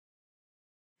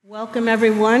Welcome,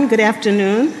 everyone. Good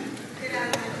afternoon.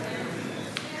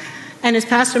 And as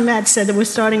Pastor Matt said, that we're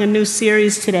starting a new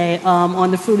series today on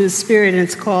the fruit of the Spirit, and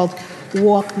it's called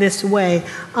Walk This Way.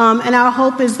 And our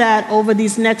hope is that over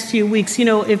these next few weeks,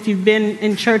 if you've been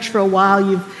in church for a while,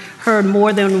 you've heard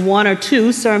more than one or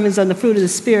two sermons on the fruit of the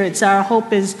Spirit. So our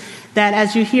hope is that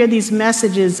as you hear these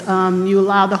messages, you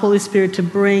allow the Holy Spirit to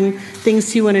bring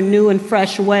things to you in a new and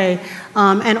fresh way.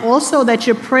 And also that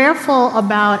you're prayerful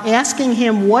about asking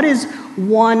Him what is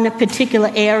one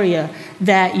particular area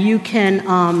that you can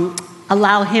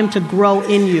allow Him to grow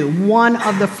in you, one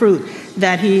of the fruit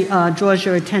that He draws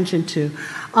your attention to.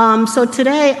 So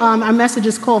today, our message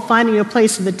is called Finding Your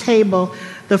Place at the Table,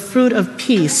 the Fruit of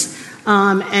Peace.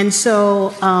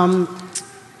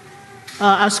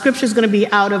 Our scripture is going to be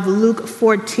out of Luke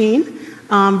 14,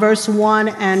 verse 1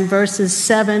 and verses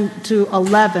 7 to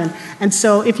 11. And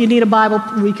so if you need a Bible,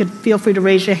 feel free to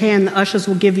raise your hand. The ushers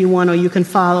will give you one, or you can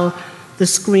follow the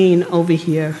screen over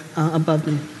here above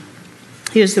them.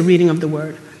 Here's the reading of the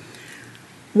word.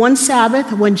 One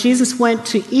Sabbath, when Jesus went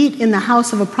to eat in the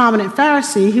house of a prominent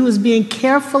Pharisee, he was being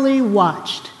carefully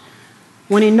watched.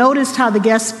 When he noticed how the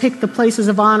guests picked the places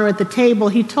of honor at the table,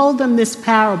 he told them this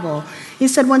parable. He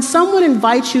said, when someone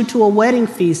invites you to a wedding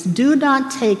feast, do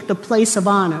not take the place of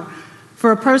honor,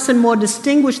 for a person more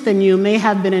distinguished than you may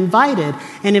have been invited,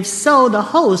 and if so, the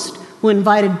host who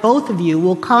invited both of you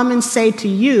will come and say to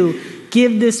you,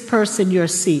 give this person your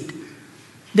seat.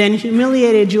 Then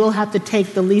humiliated, you will have to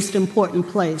take the least important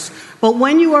place. But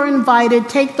when you are invited,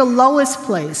 take the lowest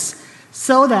place,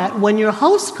 so that when your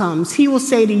host comes, he will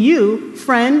say to you,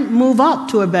 friend, move up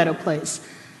to a better place.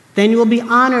 Then you will be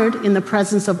honored in the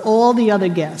presence of all the other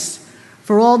guests.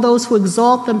 For all those who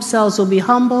exalt themselves will be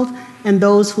humbled, and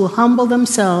those who humble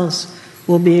themselves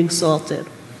will be exalted.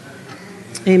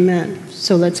 Amen.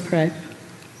 So let's pray.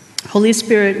 Holy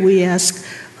Spirit, we ask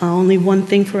only one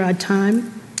thing for our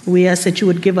time. We ask that you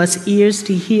would give us ears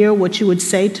to hear what you would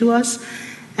say to us,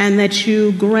 and that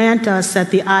you grant us that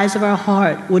the eyes of our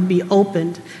heart would be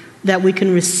opened, that we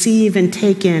can receive and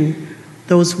take in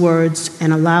those words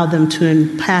and allow them to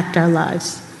impact our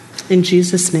lives. In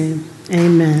Jesus' name,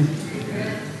 amen.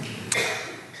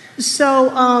 So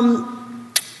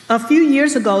a few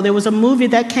years ago, there was a movie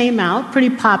that came out, pretty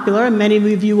popular, and many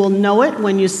of you will know it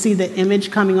when you see the image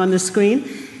coming on the screen.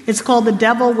 It's called The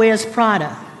Devil Wears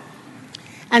Prada.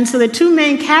 And so the two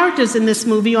main characters in this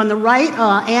movie, on the right,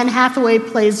 Anne Hathaway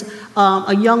plays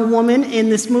a young woman in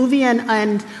this movie, and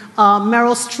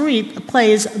Meryl Streep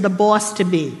plays the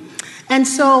boss-to-be. And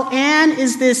so Anne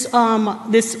is this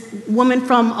woman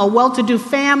from a well-to-do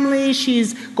family.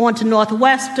 She's gone to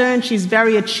Northwestern. She's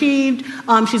very achieved.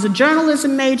 She's a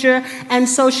journalism major, and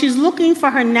so she's looking for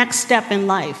her next step in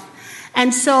life.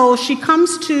 And so she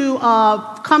comes to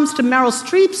Meryl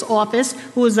Streep's office,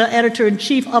 who is the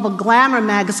editor-in-chief of a glamour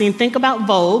magazine. Think about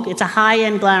Vogue. It's a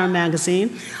high-end glamour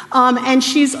magazine. And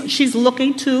she's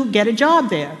looking to get a job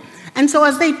there. And so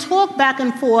as they talk back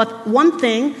and forth, one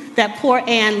thing that poor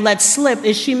Anne lets slip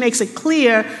is she makes it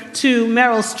clear to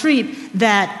Meryl Streep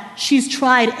that she's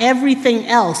tried everything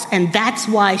else, and that's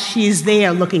why she's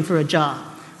there looking for a job.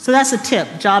 So that's a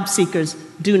tip. Job seekers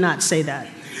do not say that.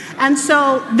 And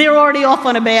so they're already off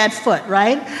on a bad foot,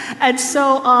 right? And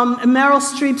so Meryl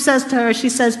Streep says to her, she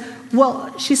says,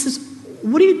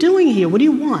 what are you doing here? What do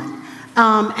you want?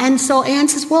 And so Anne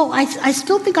says, well, I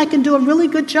still think I can do a really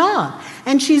good job.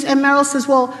 And Meryl says,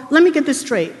 well, let me get this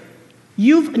straight.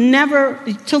 You've never,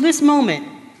 till this moment,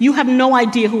 you have no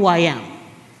idea who I am.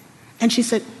 And she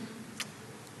said,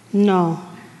 no.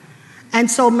 And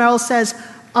so Meryl says,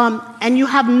 and you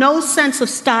have no sense of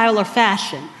style or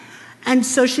fashion. And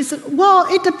so she said, well,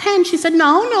 it depends. She said,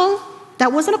 no,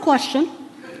 that wasn't a question.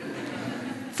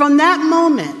 From that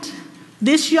moment,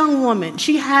 this young woman,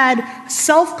 she had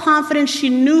self-confidence. She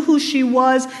knew who she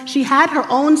was. She had her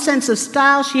own sense of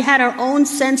style. She had her own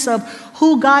sense of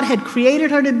who God had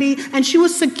created her to be. And she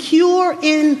was secure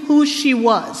in who she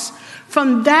was.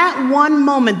 From that one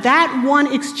moment, that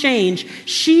one exchange,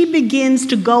 she begins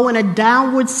to go in a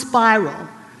downward spiral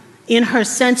in her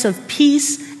sense of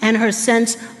peace and her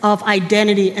sense of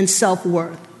identity and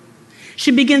self-worth.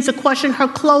 She begins to question her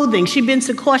clothing. She begins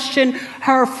to question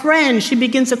her friends. She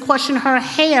begins to question her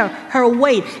hair, her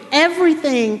weight.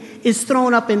 Everything is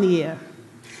thrown up in the air.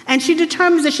 And she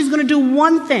determines that she's going to do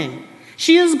one thing.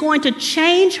 She is going to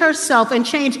change herself and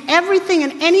change everything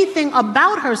and anything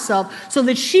about herself so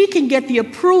that she can get the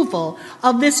approval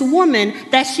of this woman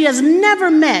that she has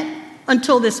never met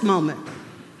until this moment.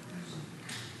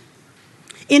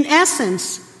 In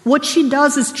essence, what she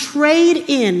does is trade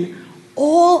in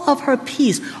all of her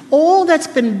peace, all that's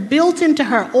been built into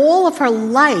her, all of her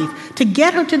life, to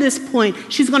get her to this point,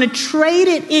 she's going to trade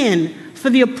it in for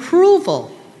the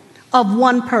approval of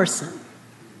one person.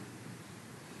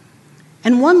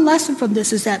 And one lesson from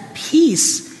this is that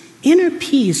peace, inner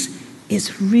peace,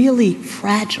 is really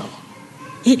fragile.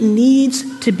 It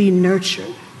needs to be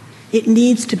nurtured. It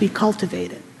needs to be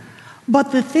cultivated.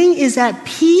 But the thing is that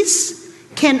peace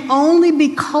can only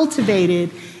be cultivated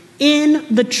in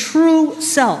the true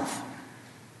self,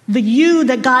 the you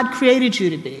that God created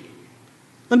you to be.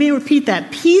 Let me repeat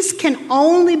that. Peace can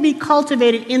only be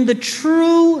cultivated in the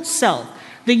true self,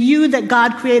 the you that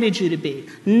God created you to be,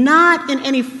 not in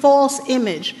any false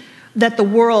image that the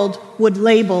world would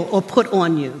label or put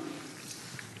on you.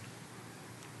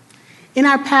 In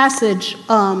our passage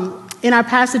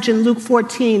in Luke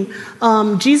 14,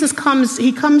 Jesus comes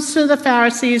to the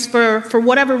Pharisees for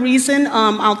whatever reason.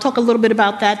 I'll talk a little bit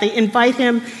about that. They invite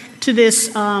him to this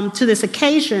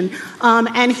occasion,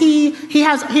 and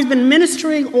he's been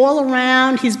ministering all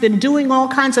around. He's been doing all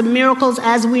kinds of miracles,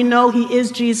 as we know he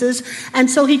is Jesus. And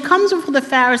so he comes before the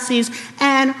Pharisees,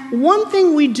 and one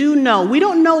thing we do know, we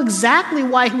don't know exactly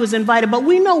why he was invited, but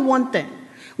we know one thing.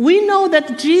 We know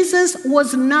that Jesus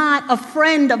was not a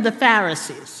friend of the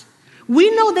Pharisees.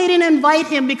 We know they didn't invite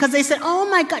him because they said, oh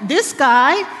my God, this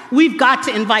guy, we've got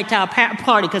to invite to our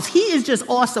party because he is just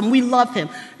awesome. We love him.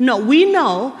 No, we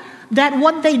know that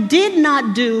what they did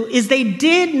not do is they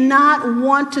did not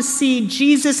want to see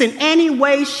Jesus in any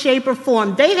way, shape, or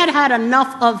form. They had had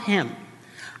enough of him.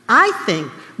 I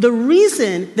think the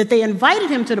reason that they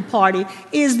invited him to the party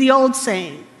is the old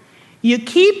saying, you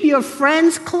keep your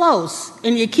friends close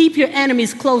and you keep your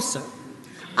enemies closer.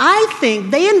 I think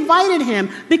they invited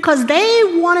him because they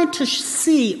wanted to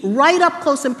see right up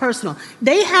close and personal.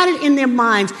 They had it in their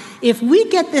minds, if we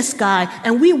get this guy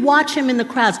and we watch him in the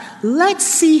crowds, let's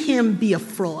see him be a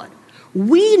fraud.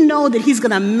 We know that he's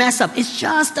going to mess up. It's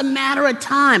just a matter of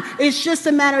time. It's just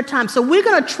a matter of time. So we're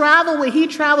going to travel where he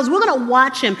travels. We're going to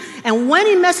watch him. And when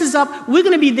he messes up, we're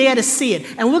going to be there to see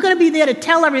it. And we're going to be there to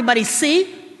tell everybody,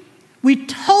 see, we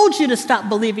told you to stop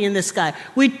believing in this guy.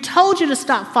 We told you to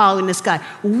stop following this guy.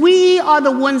 We are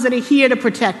the ones that are here to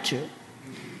protect you,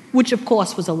 which of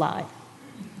course was a lie.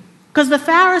 Because the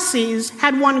Pharisees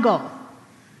had one goal.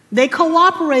 They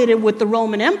cooperated with the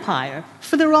Roman Empire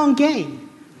for their own gain.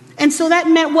 And so that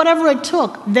meant whatever it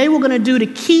took, they were going to do to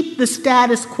keep the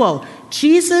status quo.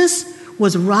 Jesus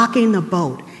was rocking the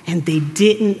boat, and they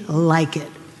didn't like it.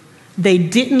 They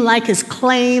didn't like his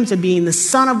claims of being the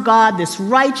Son of God, this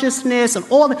righteousness and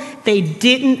all that. They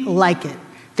didn't like it.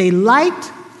 They liked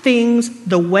things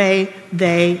the way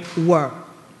they were.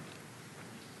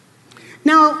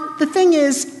 Now, the thing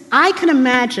is, I can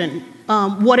imagine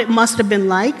what it must have been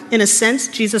like. In a sense,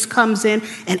 Jesus comes in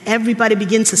and everybody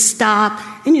begins to stop.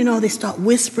 And, they start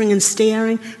whispering and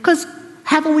staring. Because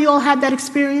haven't we all had that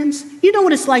experience? You know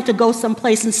what it's like to go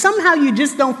someplace and somehow you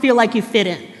just don't feel like you fit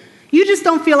in. You just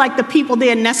don't feel like the people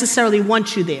there necessarily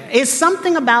want you there. It's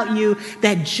something about you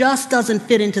that just doesn't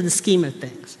fit into the scheme of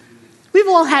things. We've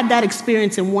all had that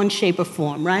experience in one shape or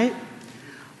form, right?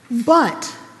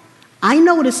 But I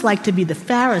know what it's like to be the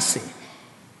Pharisee.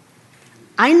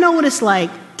 I know what it's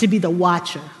like to be the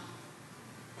watcher.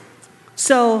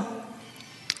 So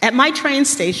at my train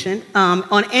station,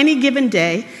 on any given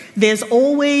day, there's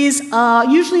always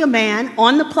usually a man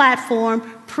on the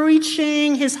platform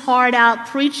preaching his heart out,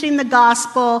 preaching the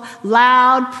gospel,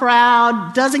 loud,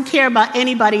 proud, doesn't care about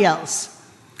anybody else.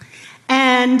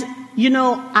 And,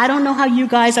 I don't know how you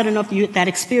guys, I don't know if that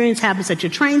experience happens at your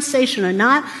train station or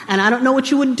not, and I don't know what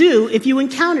you would do if you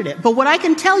encountered it. But what I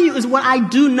can tell you is what I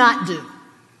do not do.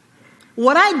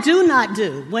 What I do not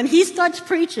do, when he starts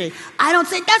preaching, I don't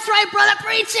say, that's right, brother,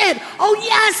 preach it. Oh,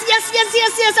 yes,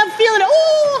 I'm feeling it.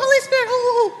 Oh, Holy Spirit,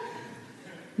 oh.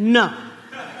 No.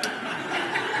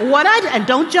 And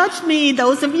don't judge me,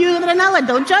 those of you that are not like,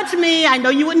 don't judge me. I know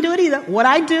you wouldn't do it either. What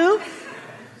I do,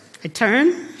 I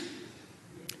turn,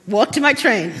 walk to my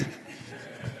train.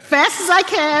 Fast as I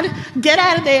can, get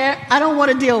out of there. I don't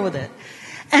want to deal with it.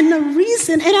 And the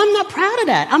reason, and I'm not proud of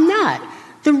that, I'm not.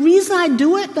 The reason I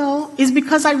do it, though, is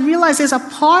because I realize there's a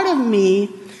part of me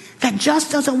that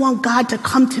just doesn't want God to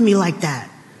come to me like that.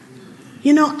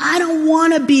 I don't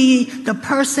want to be the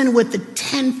person with the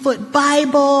 10-foot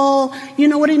Bible. You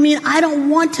know what I mean? I don't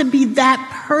want to be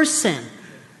that person.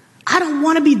 I don't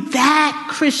want to be that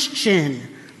Christian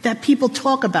that people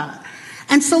talk about.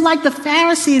 And so like the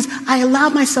Pharisees, I allow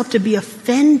myself to be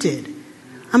offended.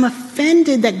 I'm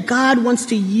offended that God wants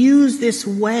to use this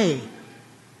way.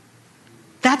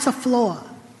 That's a flaw.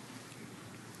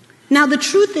 Now, the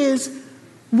truth is,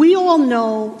 We all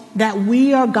know that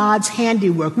we are God's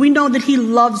handiwork. We know that He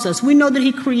loves us. We know that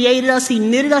He created us. He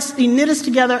knit us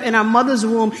together in our mother's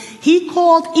womb. He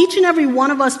called each and every one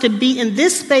of us to be in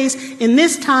this space, in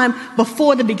this time,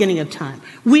 before the beginning of time.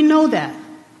 We know that.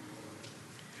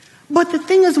 But the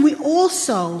thing is, we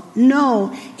also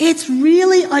know it's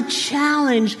really a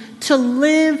challenge to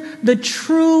live the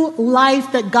true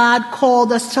life that God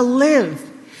called us to live.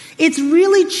 It's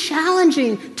really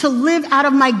challenging to live out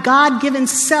of my God-given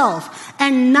self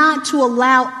and not to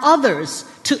allow others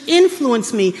to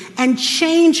influence me and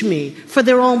change me for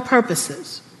their own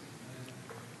purposes.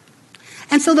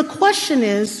 And so the question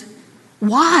is,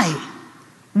 why?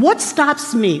 What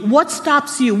stops me? What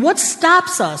stops you? What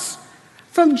stops us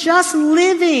from just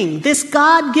living this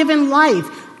God-given life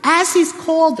as He's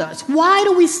called us? Why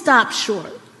do we stop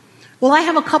short? Well, I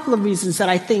have a couple of reasons that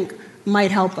I think might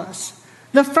help us.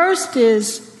 The first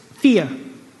is fear.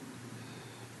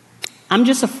 I'm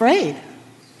just afraid.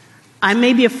 I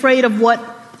may be afraid of what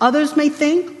others may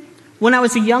think. When I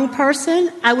was a young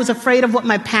person, I was afraid of what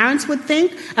my parents would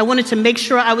think. I wanted to make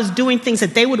sure I was doing things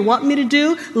that they would want me to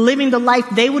do, living the life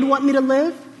they would want me to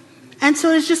live. And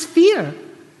so it's just fear.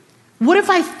 What if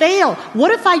I fail?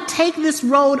 What if I take this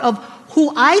road of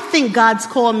who I think God's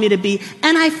called me to be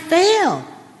and I fail?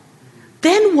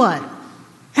 Then what?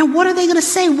 And what are they going to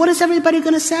say? What is everybody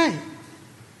going to say?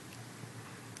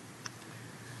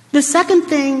 The second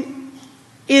thing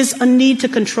is a need to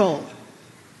control.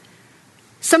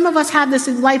 Some of us have this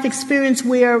life experience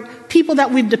where people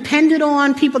that we've depended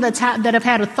on, people that have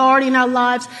had authority in our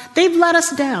lives, they've let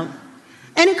us down.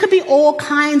 And it could be all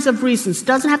kinds of reasons. It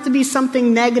doesn't have to be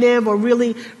something negative or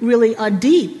really, really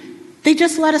deep. They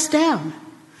just let us down.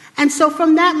 And so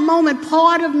from that moment,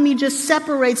 part of me just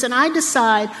separates and I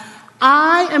decide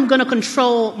I am going to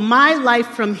control my life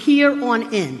from here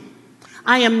on in.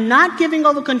 I am not giving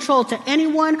over control to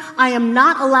anyone. I am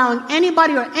not allowing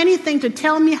anybody or anything to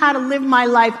tell me how to live my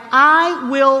life. I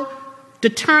will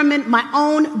determine my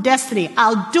own destiny.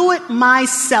 I'll do it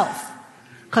myself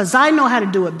because I know how to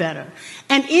do it better.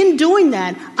 And in doing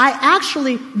that,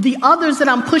 the others that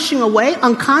I'm pushing away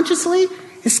unconsciously,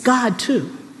 it's God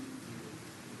too.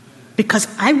 Because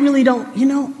I really don't,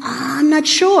 I'm not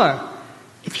sure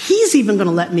if He's even going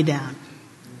to let me down.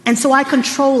 And so I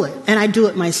control it and I do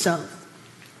it myself.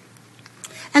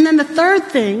 And then the third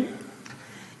thing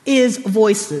is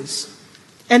voices.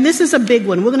 And this is a big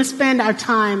one. We're going to spend our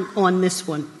time on this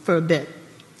one for a bit.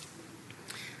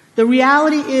 The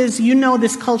reality is,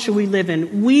 this culture we live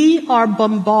in, we are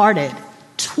bombarded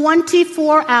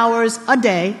 24 hours a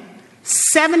day,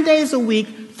 7 days a week,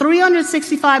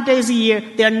 365 days a year.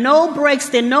 There are no breaks.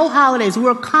 There are no holidays.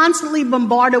 We're constantly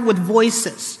bombarded with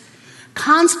voices.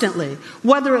 Constantly.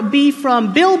 Whether it be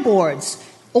from billboards,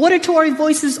 auditory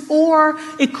voices, or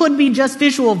it could be just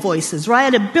visual voices,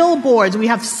 right? At billboards, we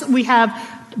have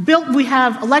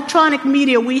electronic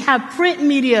media, we have print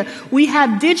media, we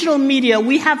have digital media,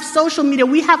 we have social media,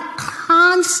 we have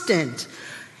constant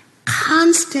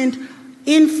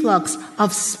influx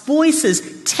of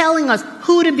voices telling us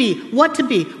who to be, what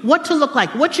to look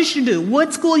like, what you should do,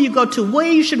 what school you go to,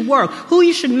 where you should work, who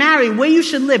you should marry, where you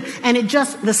should live. And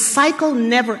the cycle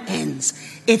never ends.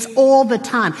 It's all the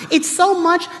time. It's so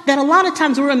much that a lot of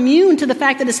times we're immune to the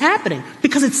fact that it's happening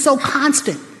because it's so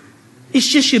constant. It's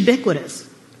just ubiquitous.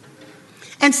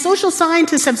 And social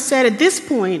scientists have said at this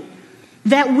point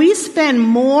that we spend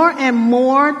more and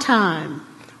more time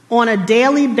on a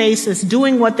daily basis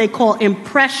doing what they call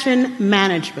impression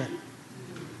management.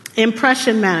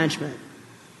 Impression management.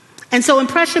 And so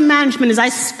impression management is I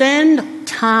spend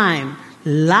time,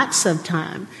 lots of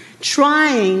time,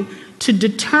 trying to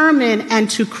determine and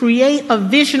to create a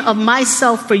vision of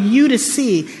myself for you to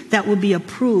see that will be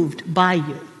approved by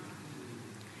you.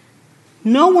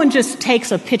 No one just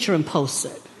takes a picture and posts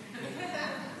it.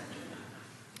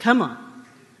 Come on.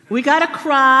 We got to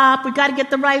crop. We got to get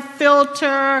the right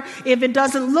filter. If it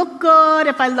doesn't look good,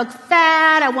 if I look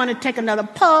fat, I want to take another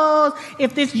pose.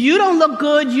 If you don't look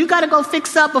good, you got to go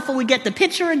fix up before we get the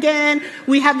picture again.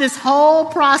 We have this whole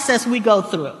process we go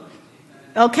through.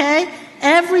 Okay?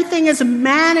 Everything is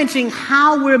managing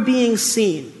how we're being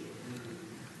seen.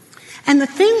 And the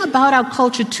thing about our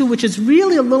culture, too, which is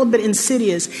really a little bit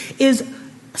insidious, is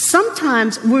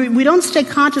sometimes we don't stay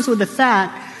conscious with the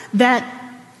fact that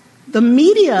the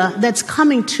media that's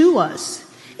coming to us,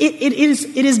 it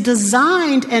is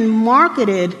designed and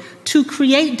marketed to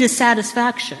create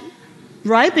dissatisfaction,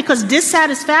 right? Because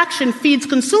dissatisfaction feeds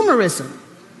consumerism.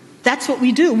 That's what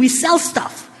we do. We sell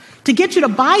stuff. To get you to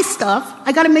buy stuff,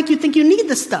 I got to make you think you need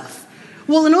the stuff.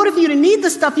 Well, in order for you to need the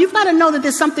stuff, you've got to know that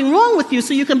there's something wrong with you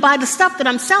so you can buy the stuff that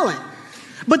I'm selling.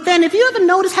 But then have you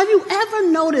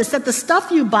ever noticed that the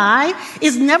stuff you buy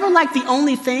is never like the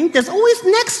only thing? There's always,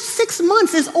 next 6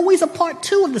 months, there's always a part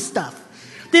 2 of the stuff.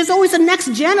 There's always a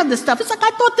next gen of the stuff. It's like,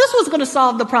 I thought this was going to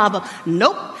solve the problem.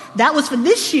 Nope. That was for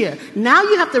this year. Now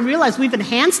you have to realize we've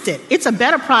enhanced it. It's a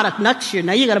better product next year.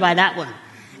 Now you got to buy that one.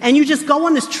 And you just go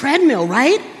on this treadmill,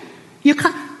 right? You're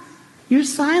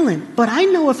silent. But I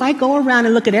know if I go around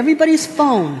and look at everybody's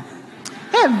phone,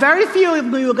 there are very few of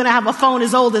you are going to have a phone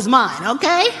as old as mine,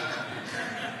 okay?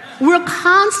 We're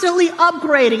constantly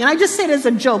upgrading. And I just say it as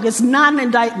a joke. It's not an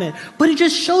indictment. But it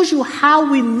just shows you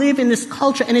how we live in this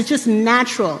culture. And it's just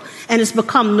natural. And it's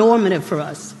become normative for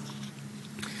us.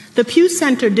 The Pew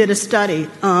Center did a study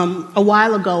a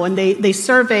while ago. And they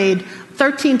surveyed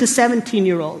 13 to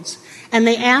 17-year-olds. And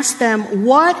they asked them,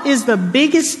 what is the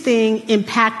biggest thing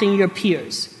impacting your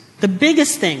peers? The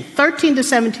biggest thing, 13 to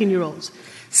 17-year-olds.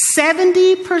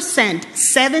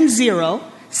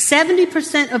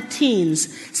 70% of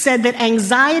teens said that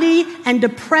anxiety and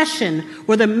depression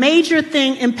were the major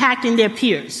thing impacting their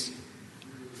peers.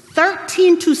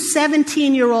 13 to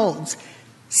 17-year-olds,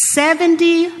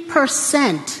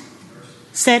 70%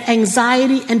 said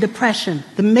anxiety and depression,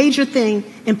 the major thing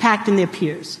impacting their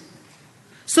peers.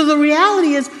 So the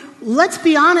reality is, let's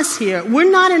be honest here.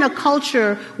 We're not in a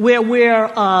culture where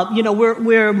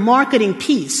we're marketing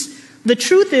peace. The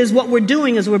truth is, what we're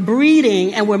doing is we're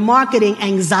breeding and we're marketing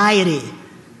anxiety.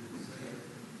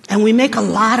 And we make a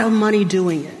lot of money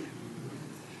doing it.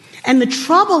 And the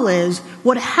trouble is,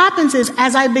 what happens is,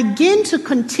 as I begin to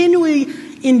continually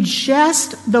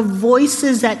ingest the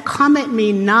voices that come at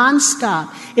me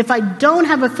nonstop, if I don't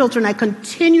have a filter and I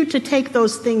continue to take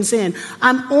those things in,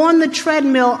 I'm on the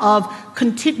treadmill of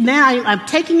now I'm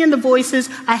taking in the voices.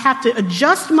 I have to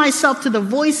adjust myself to the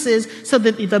voices so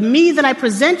that the me that I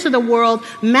present to the world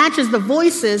matches the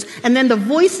voices, and then the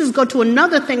voices go to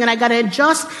another thing and I got to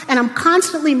adjust, and I'm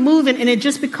constantly moving, and it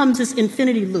just becomes this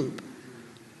infinity loop.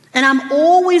 And I'm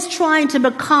always trying to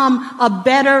become a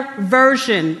better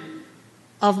version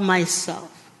of myself.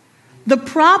 The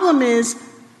problem is,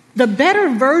 the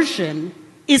better version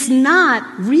is not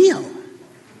real.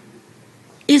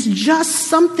 It's just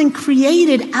something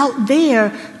created out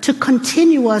there to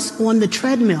continue us on the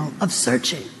treadmill of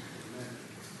searching.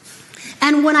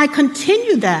 And when I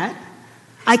continue that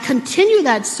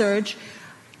search,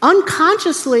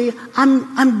 unconsciously,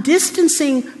 I'm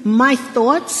distancing my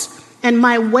thoughts and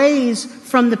my ways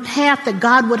from the path that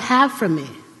God would have for me.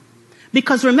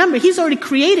 Because remember, He's already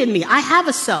created me. I have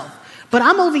a self. But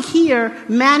I'm over here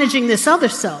managing this other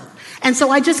self. And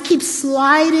so I just keep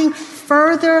sliding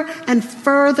further and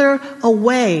further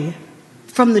away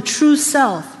from the true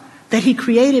self that He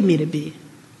created me to be.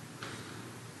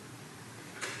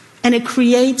 And it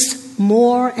creates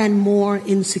more and more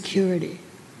insecurity.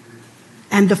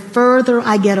 And the further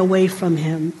I get away from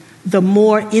Him, the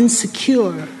more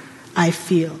insecure I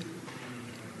feel.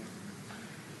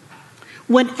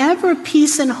 Whenever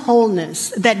peace and wholeness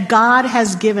that God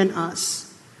has given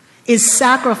us is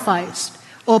sacrificed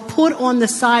or put on the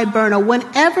side burner,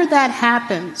 whenever that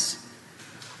happens,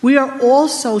 we are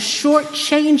also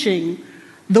shortchanging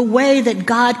the way that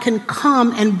God can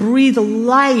come and breathe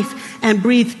life and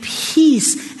breathe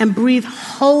peace and breathe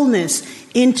wholeness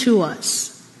into us.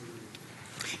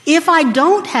 If I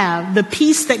don't have the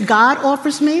peace that God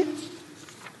offers me,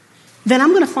 then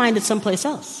I'm going to find it someplace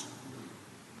else.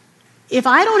 If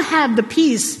I don't have the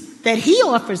peace that He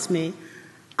offers me,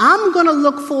 I'm going to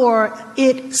look for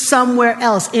it somewhere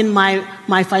else, in my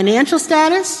financial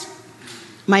status,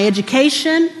 my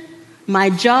education, my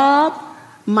job,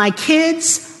 my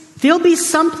kids. There'll be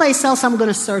someplace else I'm going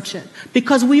to search it,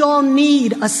 because we all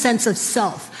need a sense of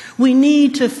self. We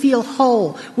need to feel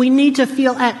whole. We need to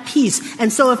feel at peace.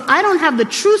 And so if I don't have the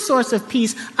true source of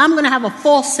peace, I'm going to have a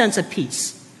false sense of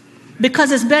peace,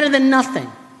 because it's better than nothing.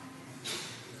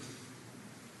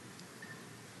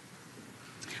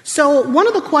 So one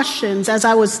of the questions, as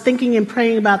I was thinking and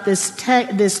praying about this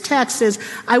text, is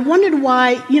I wondered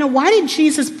why did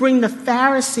Jesus bring the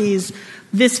Pharisees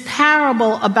this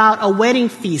parable about a wedding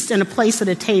feast and a place at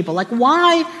a table? Like,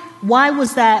 why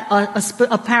was that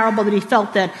a parable that He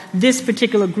felt that this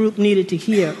particular group needed to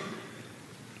hear?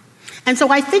 And so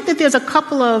I think that there's a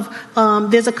couple of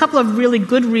really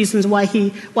good reasons why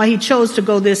he chose to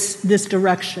go this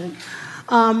direction.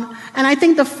 And I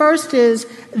think the first is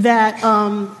that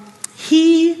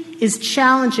He is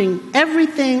challenging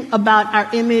everything about our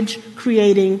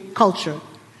image-creating culture.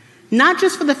 Not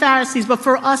just for the Pharisees, but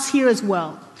for us here as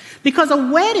well. Because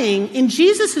a wedding, in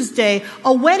Jesus' day,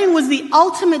 a wedding was the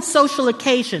ultimate social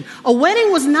occasion. A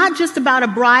wedding was not just about a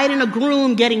bride and a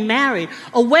groom getting married.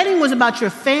 A wedding was about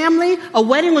your family. A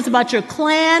wedding was about your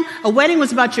clan. A wedding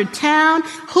was about your town.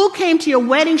 Who came to your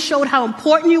wedding showed how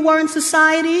important you were in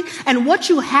society, and what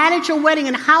you had at your wedding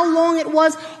and how long it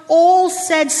was all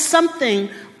said something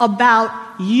about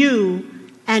you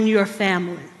and your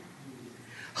family.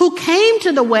 Who came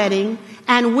to the wedding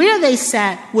and where they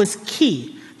sat was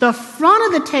key. The front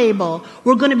of the table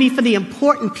were going to be for the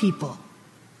important people.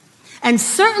 And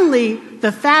certainly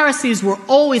the Pharisees were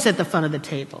always at the front of the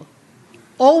table.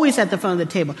 Always at the front of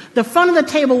the table. The front of the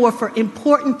table were for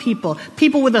important people,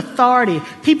 people with authority,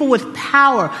 people with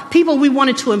power, people we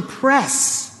wanted to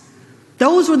impress.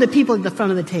 Those were the people at the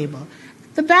front of the table.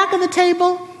 The back of the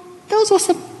table, those were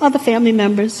some other family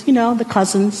members, the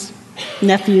cousins,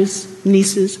 nephews,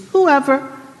 nieces,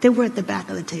 whoever. They were at the back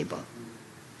of the table.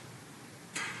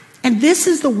 And this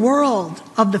is the world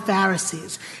of the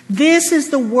Pharisees. This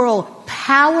is the world.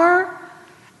 Power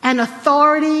and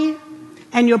authority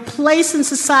and your place in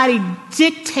society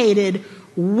dictated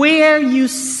where you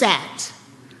sat.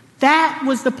 That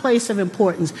was the place of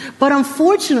importance. But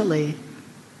unfortunately,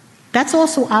 that's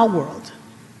also our world.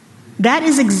 That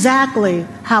is exactly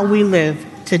how we live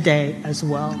today as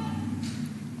well.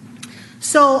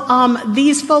 So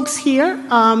these folks here,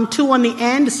 two on the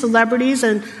end, celebrities,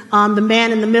 and the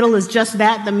man in the middle is just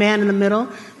that, the man in the middle.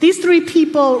 These three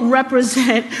people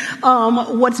represent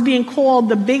what's being called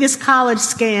the biggest college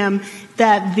scam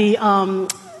that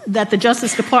the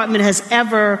Justice Department has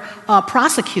ever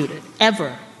prosecuted,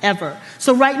 ever.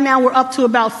 So right now we're up to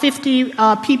about 50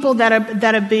 people that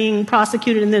are being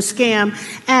prosecuted in this scam,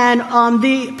 and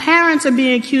the parents are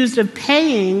being accused of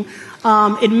paying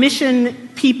admission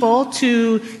people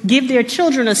to give their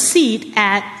children a seat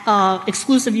at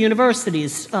exclusive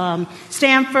universities,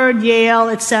 Stanford, Yale,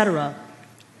 etc.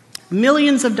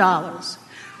 Millions of dollars.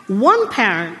 One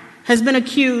parent has been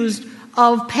accused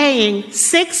of paying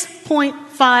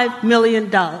 $6.5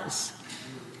 million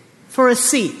for a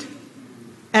seat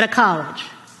at a college.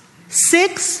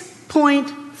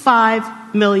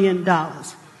 $6.5 million.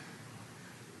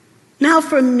 Now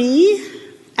for me,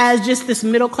 as just this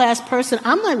middle-class person,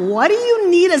 I'm like, what do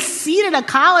you need a seat at a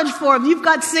college for if you've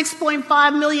got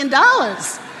 $6.5 million?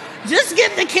 Just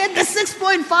give the kid the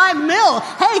 $6.5 mil.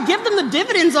 Hey, give them the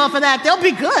dividends off of that. They'll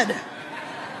be good.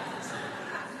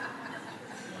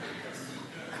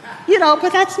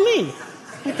 But that's me,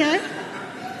 okay?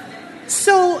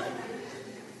 So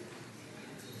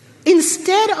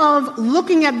instead of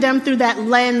looking at them through that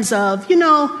lens of,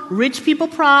 rich people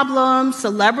problems,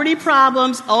 celebrity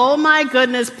problems, oh my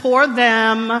goodness, poor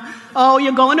them, oh,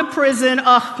 you're going to prison,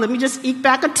 oh, let me just eke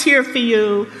back a tear for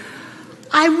you.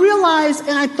 I realized,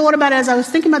 and I thought about it as I was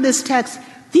thinking about this text,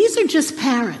 these are just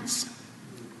parents.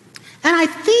 And I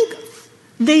think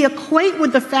they equate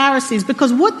with the Pharisees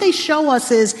because what they show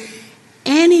us is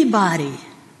anybody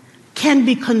can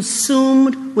be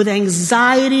consumed with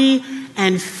anxiety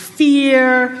and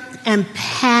fear and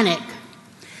panic.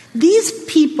 These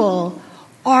people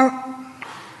are,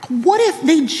 what if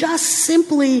they just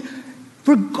simply,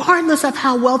 regardless of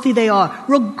how wealthy they are,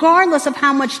 regardless of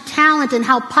how much talent and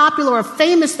how popular or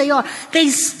famous they are, they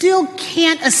still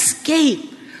can't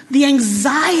escape the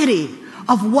anxiety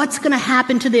of what's going to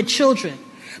happen to their children.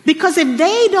 Because if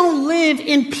they don't live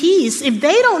in peace, if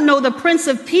they don't know the Prince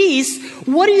of Peace,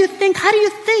 what do you think? How do you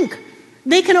think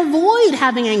they can avoid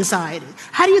having anxiety?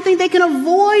 How do you think they can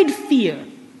avoid fear?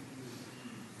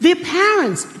 They're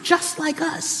parents, just like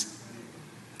us.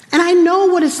 And I know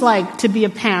what it's like to be a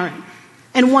parent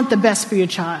and want the best for your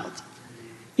child.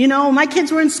 My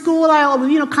kids were in school, I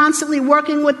constantly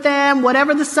working with them,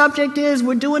 whatever the subject is,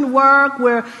 we're doing work,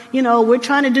 we're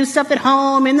trying to do stuff at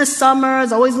home in the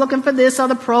summers, always looking for this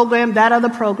other program, that other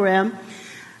program.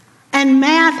 And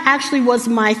math actually was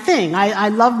my thing. I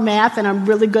love math and I'm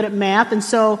really good at math, and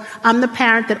so I'm the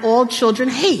parent that all children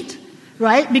hate,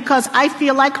 right? Because I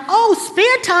feel like, oh,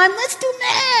 spare time, let's do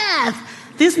math.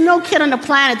 There's no kid on the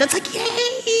planet that's like,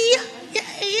 yay.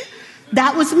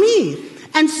 That was me.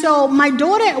 And so my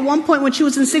daughter, at one point when she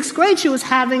was in 6th grade, she was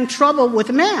having trouble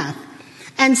with math.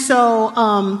 And so,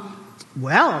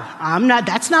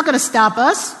 that's not going to stop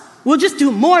us. We'll just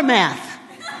do more math.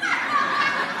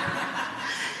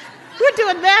 We're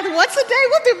doing math once a day.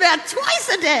 We'll do math twice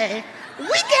a day.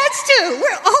 Weekends too.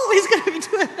 We're always going to be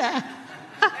doing that.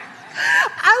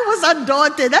 I was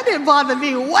undaunted. That didn't bother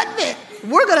me one bit.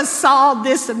 We're going to solve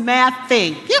this math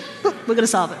thing. Yep, we're going to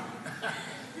solve it.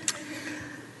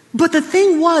 But the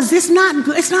thing was, it's not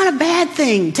a bad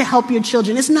thing to help your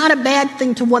children. It's not a bad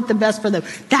thing to want the best for them.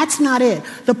 That's not it.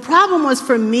 The problem was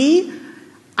for me,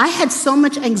 I had so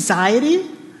much anxiety.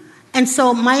 And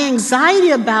so my anxiety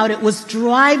about it was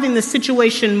driving the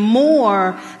situation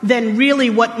more than really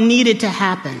what needed to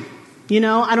happen. You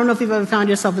know, I don't know if you've ever found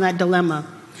yourself in that dilemma.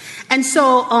 And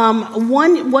so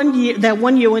one year,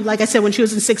 when, like I said, when she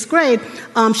was in 6th grade,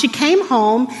 she came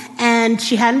home and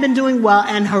she hadn't been doing well.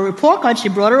 And her report card, she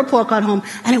brought her report card home,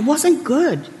 and it wasn't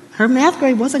good. Her math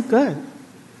grade wasn't good.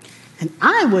 And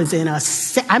I was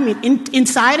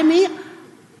inside of me,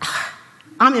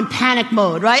 I'm in panic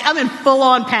mode, right? I'm in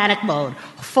full-on panic mode,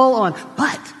 full on.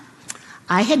 But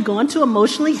I had gone to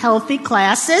emotionally healthy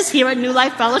classes here at New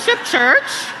Life Fellowship Church.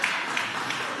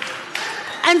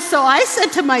 And so I said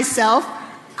to myself,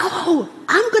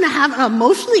 I'm going to have an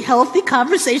emotionally healthy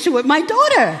conversation with my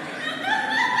daughter.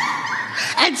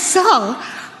 And so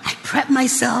I prep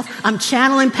myself. I'm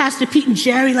channeling Pastor Pete and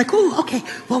Jerry, like, oh, okay,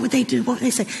 what would they do? What would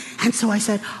they say? And so I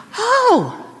said,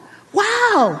 oh,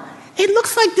 wow. It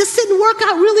looks like this didn't work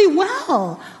out really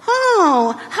well.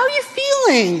 Oh, how are you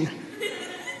feeling?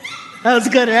 That was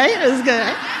good, right? That was good,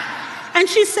 right? And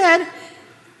she said,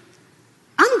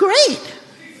 I'm great.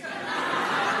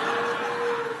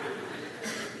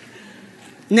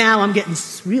 Now I'm getting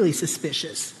really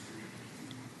suspicious.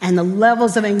 And the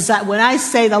levels of anxiety, when I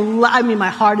say my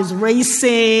heart is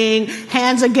racing,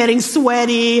 hands are getting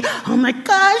sweaty. Oh my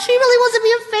gosh, she really wants to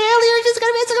be a failure. She's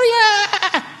going to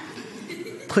be,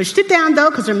 pushed it down though,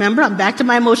 because remember, I'm back to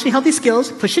my emotionally healthy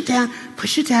skills. Push it down,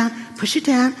 push it down, push it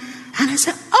down. And I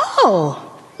said,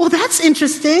 oh, well, that's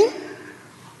interesting.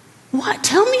 What?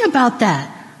 Tell me about that.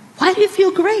 Why do you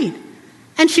feel great?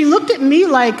 And she looked at me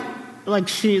like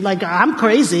I'm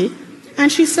crazy.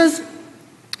 And she says,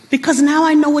 because now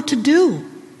I know what to do.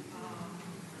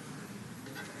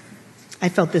 I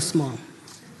felt this small.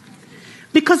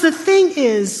 Because the thing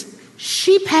is,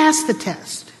 she passed the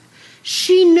test.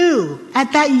 She knew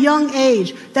at that young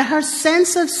age that her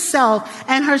sense of self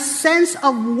and her sense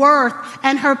of worth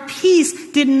and her peace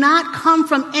did not come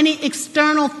from any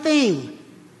external thing.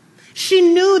 She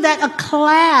knew that a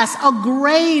class, a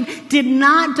grade, did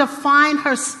not define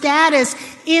her status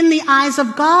in the eyes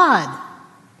of God.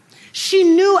 She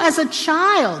knew as a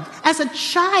child,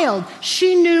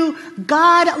 she knew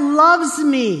God loves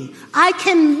me. I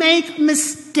can make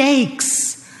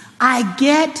mistakes. I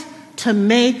get to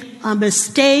make a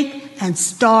mistake and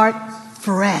start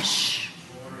fresh.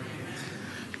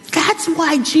 That's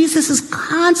why Jesus is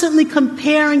constantly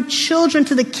comparing children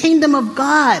to the kingdom of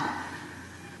God.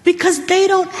 Because they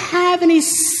don't have any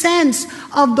sense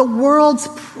of the world's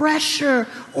pressure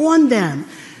on them.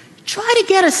 Try to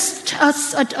get a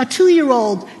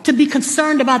 2-year-old to be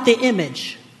concerned about their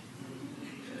image.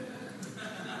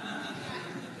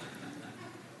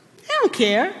 They don't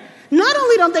care. Not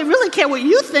only don't they really care what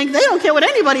you think, they don't care what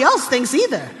anybody else thinks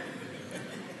either.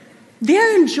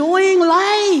 They're enjoying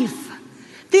life.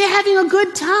 They're having a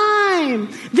good time.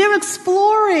 They're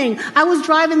exploring. I was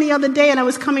driving the other day and I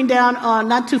was coming down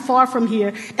not too far from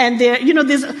here. And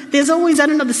there's always,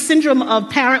 the syndrome of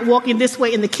parent walking this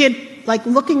way and the kid like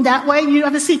looking that way. You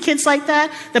ever see kids like that?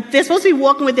 They're supposed to be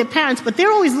walking with their parents, but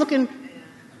they're always looking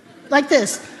like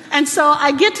this. And so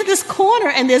I get to this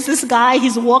corner and there's this guy,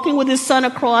 he's walking with his son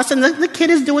across and the kid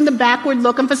is doing the backward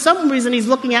look. And for some reason he's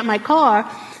looking at my car.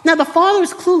 Now the father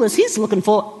is clueless.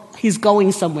 He's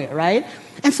going somewhere, right?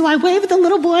 And so I wave at the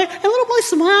little boy, and the little boy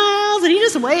smiles, and he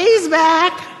just waves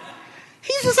back.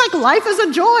 He's just like, life is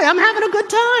a joy. I'm having a good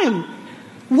time.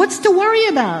 What's to worry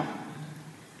about?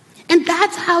 And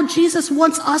that's how Jesus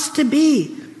wants us to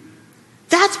be.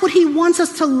 That's what he wants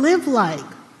us to live like.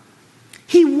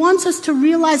 He wants us to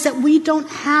realize that we don't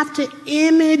have to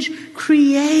image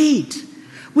create.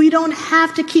 We don't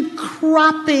have to keep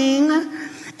cropping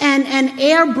and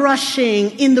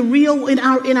airbrushing in the real in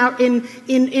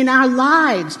our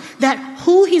lives, that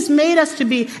who he's made us to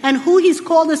be and who he's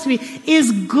called us to be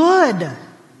is good.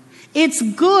 It's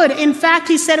good. In fact,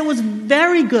 he said it was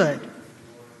very good.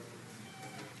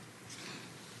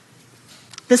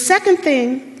 The second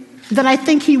thing that I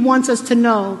think he wants us to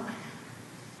know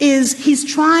is he's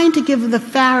trying to give the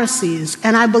Pharisees,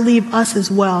 and I believe us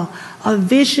as well, a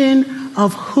vision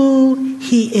of who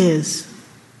he is.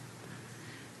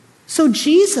 So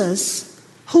Jesus,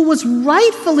 who was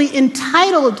rightfully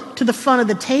entitled to the front of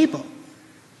the table,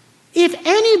 if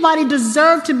anybody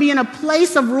deserved to be in a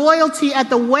place of royalty at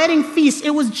the wedding feast, it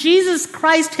was Jesus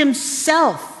Christ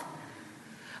himself.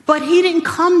 But he didn't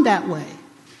come that way.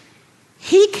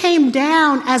 He came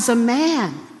down as a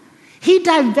man. He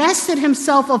divested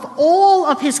himself of all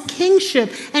of his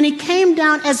kingship, and he came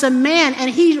down as a man, and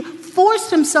he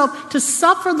forced himself to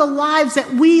suffer the lives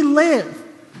that we live.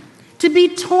 To be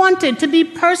taunted, to be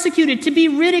persecuted, to be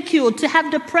ridiculed, to have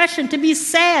depression, to be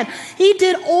sad. He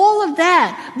did all of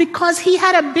that because he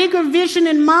had a bigger vision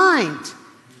in mind.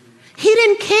 He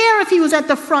didn't care if he was at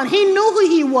the front. He knew who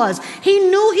he was. He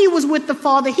knew he was with the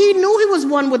Father. He knew he was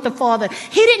one with the Father.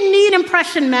 He didn't need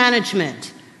impression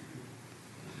management.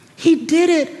 He did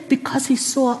it because he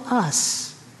saw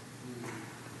us.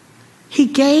 He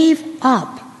gave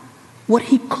up what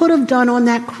he could have done on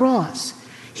that cross.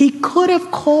 He could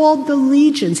have called the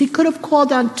legions. He could have called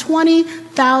down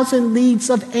 20,000 leagues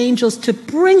of angels to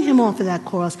bring him off of that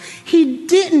cross. He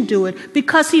didn't do it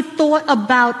because he thought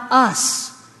about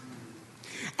us.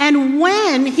 And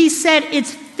when he said,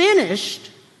 "It's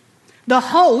finished," the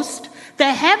host,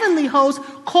 the heavenly host,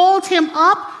 called him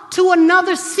up to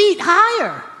another seat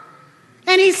higher.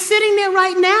 And he's sitting there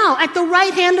right now at the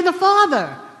right hand of the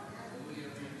Father.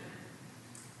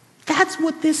 That's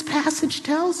what this passage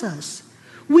tells us.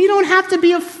 We don't have to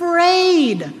be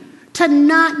afraid to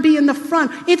not be in the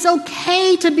front. It's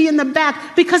okay to be in the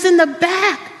back, because in the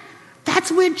back,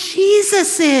 that's where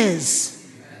Jesus is.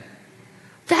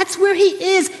 That's where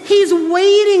he is. He's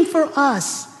waiting for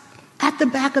us at the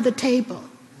back of the table.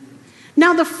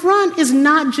 Now, the front is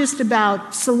not just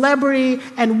about celebrity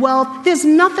and wealth. There's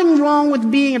nothing wrong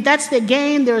with being, if that's their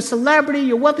game, they're a celebrity,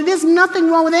 you're wealthy. There's nothing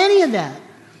wrong with any of that,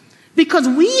 because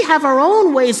we have our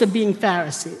own ways of being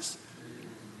Pharisees.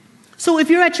 So if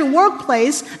you're at your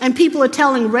workplace and people are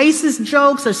telling racist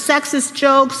jokes or sexist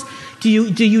jokes, do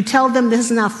you tell them this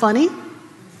is not funny?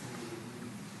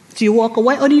 Do you walk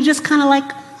away? Or do you just kind of like,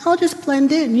 I'll just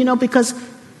blend in, because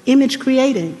image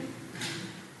creating.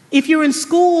 If you're in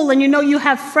school and you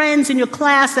have friends in your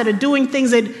class that are doing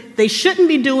things that they shouldn't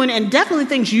be doing, and definitely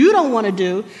things you don't want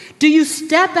to do you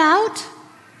step out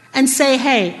and say,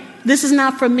 hey, this is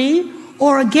not for me?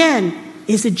 Or again,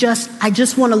 is it just, I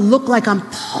just want to look like I'm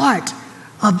part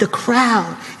of the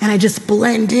crowd and I just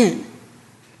blend in?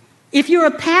 If you're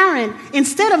a parent,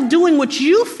 instead of doing what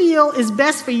you feel is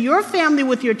best for your family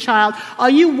with your child, are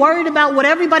you worried about what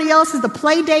everybody else is, the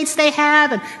play dates they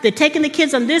have, and they're taking the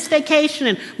kids on this vacation,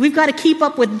 and we've got to keep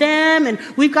up with them, and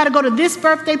we've got to go to this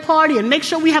birthday party and make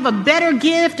sure we have a better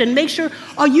gift, and make sure,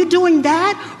 are you doing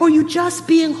that? Or are you just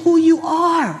being who you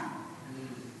are?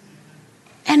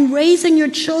 And raising your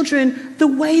children the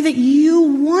way that you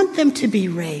want them to be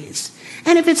raised.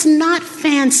 And if it's not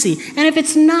fancy, and if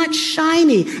it's not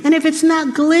shiny, and if it's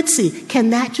not glitzy,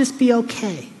 can that just be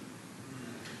okay?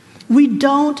 We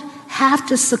don't have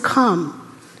to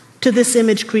succumb to this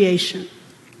image creation.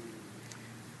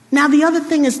 Now, the other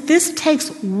thing is, this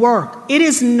takes work. It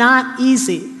is not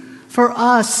easy for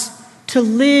us to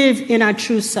live in our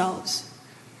true selves.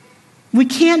 We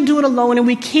can't do it alone, and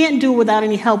we can't do it without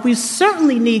any help. We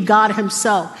certainly need God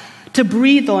himself to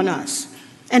breathe on us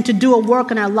and to do a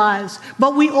work in our lives.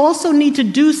 But we also need to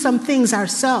do some things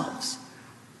ourselves.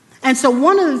 And so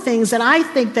one of the things that I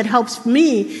think that helps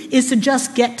me is to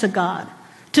just get to God,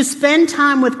 to spend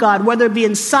time with God, whether it be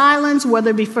in silence, whether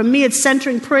it be, for me, it's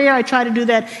centering prayer. I try to do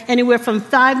that anywhere from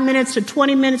 5 minutes to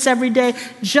 20 minutes every day,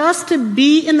 just to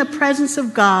be in the presence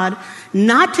of God,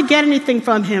 not to get anything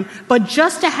from him, but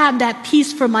just to have that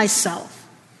peace for myself.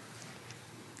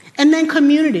 And then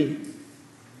community.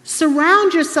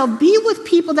 Surround yourself. Be with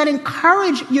people that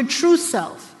encourage your true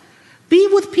self. Be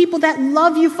with people that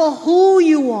love you for who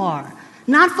you are,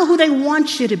 not for who they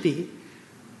want you to be.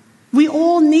 We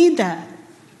all need that.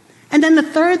 And then the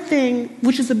third thing,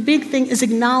 which is a big thing, is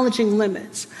acknowledging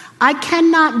limits. I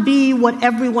cannot be what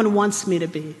everyone wants me to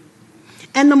be.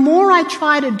 And the more I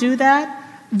try to do that,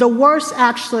 the worse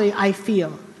actually I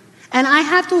feel. And I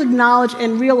have to acknowledge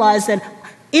and realize that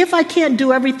if I can't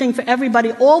do everything for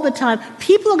everybody all the time,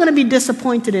 people are going to be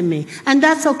disappointed in me. And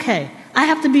that's okay. I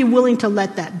have to be willing to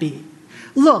let that be.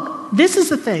 Look, this is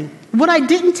the thing. What I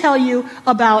didn't tell you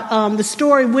about the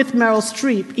story with Meryl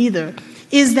Streep either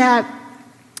is that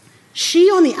she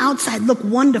on the outside looked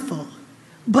wonderful,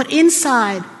 but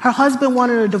inside, her husband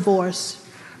wanted a divorce.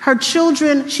 Her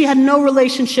children, she had no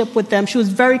relationship with them. She was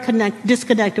very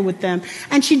disconnected with them.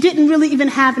 And she didn't really even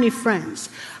have any friends.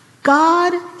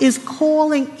 God is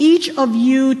calling each of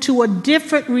you to a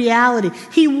different reality.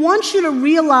 He wants you to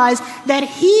realize that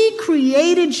he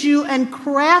created you and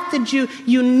crafted you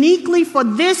uniquely for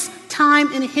this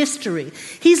time in history.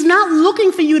 He's not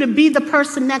looking for you to be the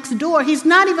person next door. He's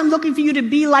not even looking for you to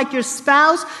be like your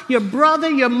spouse, your brother,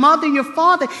 your mother, your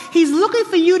father. He's looking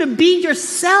for you to be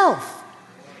yourself.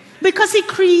 Because he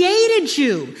created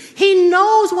you. He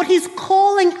knows what he's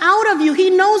calling out of you.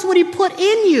 He knows what he put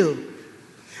in you.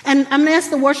 And I'm going to ask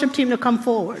the worship team to come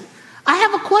forward. I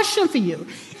have a question for you.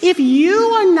 If you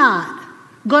are not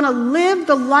going to live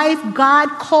the life God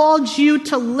called you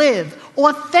to live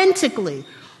authentically,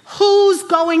 who's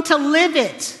going to live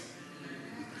it?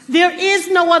 There is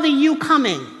no other you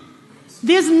coming.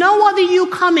 There's no other you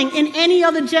coming in any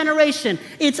other generation.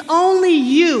 It's only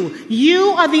you. You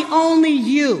are the only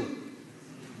you.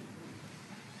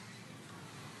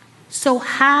 So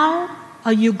how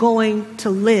are you going to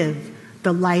live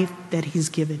the life that he's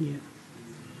given you?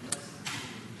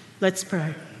 Let's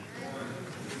pray.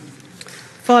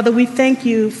 Father, we thank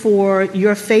you for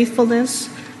your faithfulness,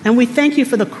 and we thank you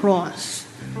for the cross.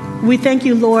 We thank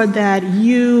you, Lord, that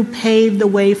you paved the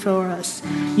way for us.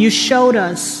 You showed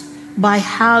us by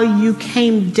how you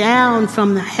came down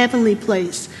from the heavenly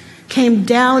place, came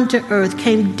down to earth,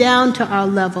 came down to our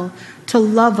level to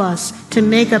love us, to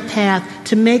make a path,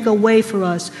 to make a way for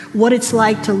us, what it's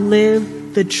like to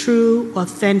live the true,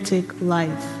 authentic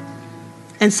life.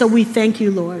 And so we thank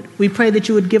you, Lord. We pray that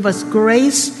you would give us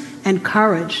grace and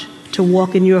courage to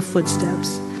walk in your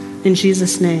footsteps. In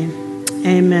Jesus' name,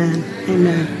 amen.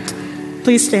 Amen.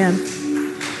 Please stand.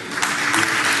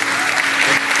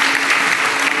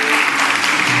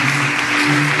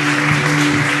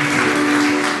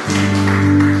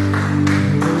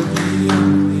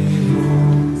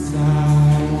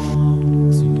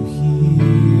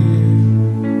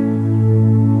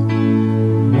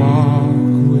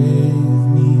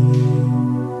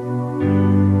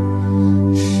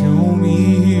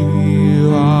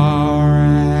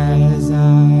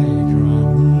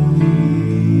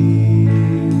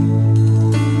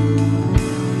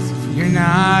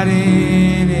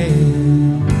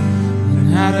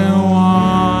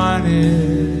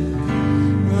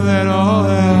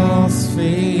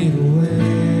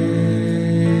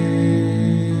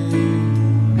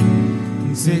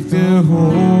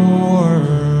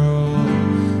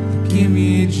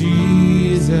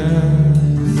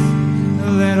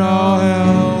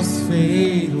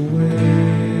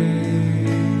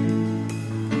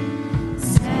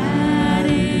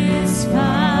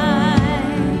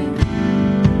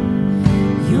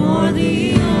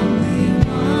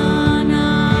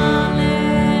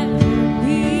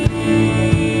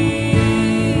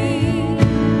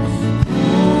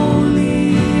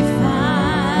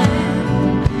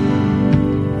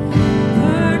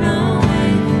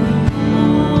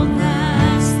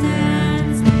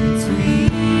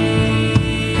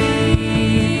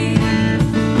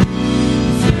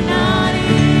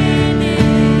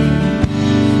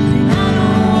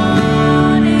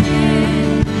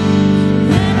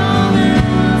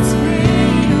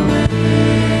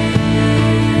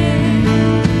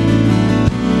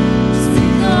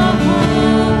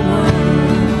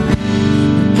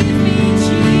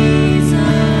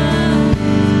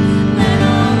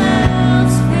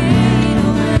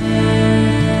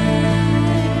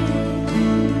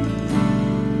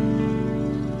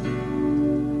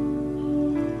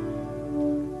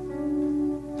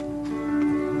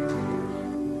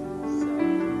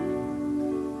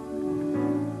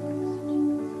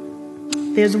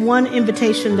 There's one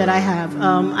invitation that I have.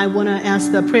 I want to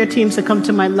ask the prayer teams to come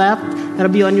to my left.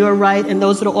 That'll be on your right, and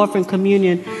those that are offering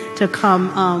communion to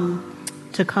come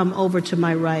over to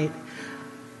my right.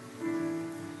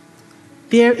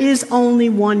 There is only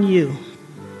one you,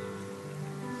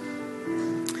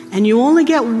 and you only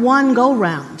get one go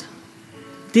round.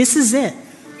 This is it.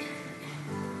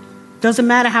 Doesn't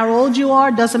matter how old you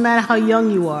are. Doesn't matter how young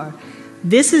you are.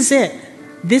 This is it.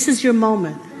 This is your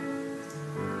moment.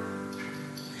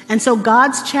 And so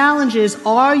God's challenge is,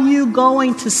 are you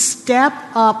going to step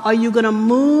up? Are you going to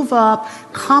move up,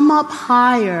 come up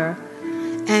higher,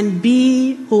 and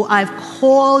be who I've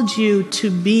called you to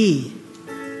be?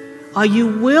 Are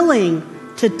you willing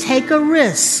to take a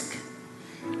risk?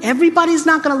 Everybody's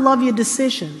not going to love your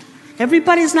decision.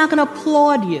 Everybody's not going to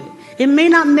applaud you. It may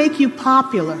not make you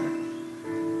popular,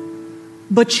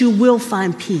 but you will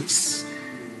find peace.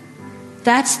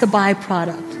 That's the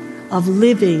byproduct of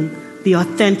living the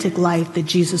authentic life that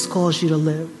Jesus calls you to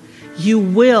live. You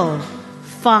will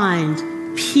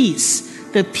find peace,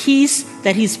 the peace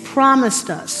that he's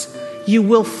promised us. You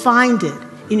will find it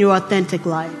in your authentic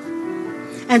life.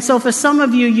 And so for some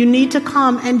of you, you need to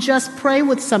come and just pray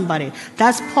with somebody.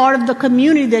 That's part of the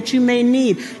community that you may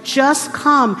need. Just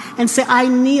come and say,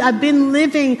 I've been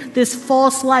living this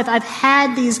false life. I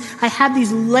have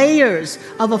these layers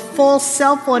of a false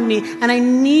self on me, and I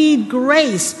need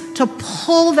grace to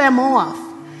pull them off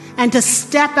and to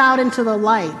step out into the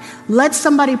light. Let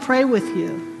somebody pray with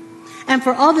you. And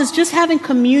for others, just having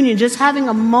communion, just having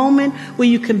a moment where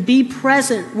you can be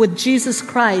present with Jesus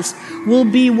Christ will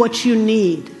be what you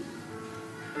need.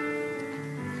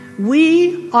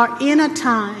 We are in a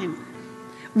time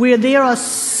where there are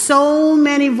so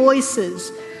many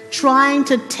voices trying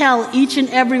to tell each and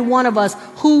every one of us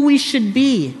who we should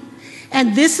be.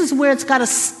 And this is where it's got to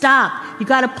stop. You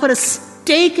got to put a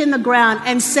stake in the ground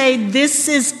and say, this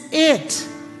is it.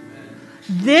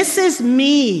 This is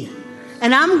me.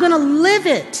 And I'm going to live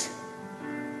it.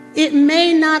 It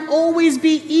may not always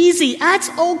be easy. That's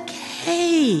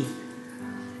okay.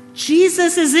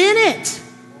 Jesus is in it.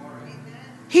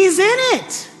 He's in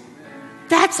it.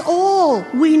 That's all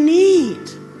we need.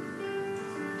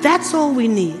 That's all we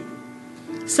need.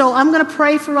 So I'm going to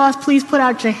pray for us. Please put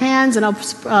out your hands, and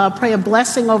I'll pray a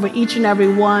blessing over each and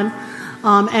every one.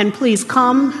 And please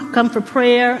come for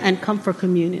prayer and come for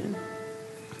communion.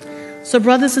 So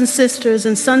brothers and sisters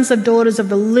and sons and daughters of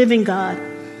the living God,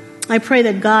 I pray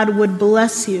that God would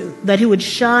bless you, that he would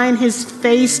shine his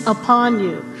face upon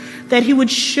you, that he would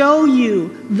show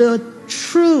you the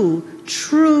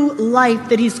true life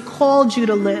that he's called you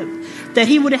to live, that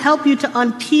he would help you to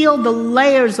unpeel the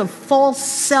layers of false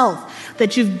self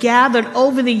that you've gathered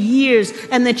over the years,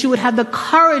 and that you would have the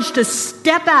courage to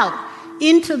step out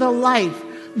into the life,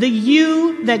 the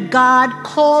you that God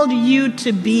called you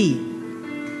to be,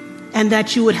 and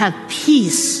that you would have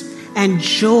peace and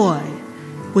joy,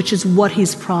 which is what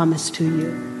he's promised to you.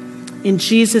 In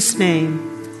Jesus'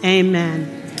 name,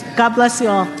 amen. God bless you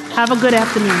all. Have a good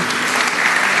afternoon.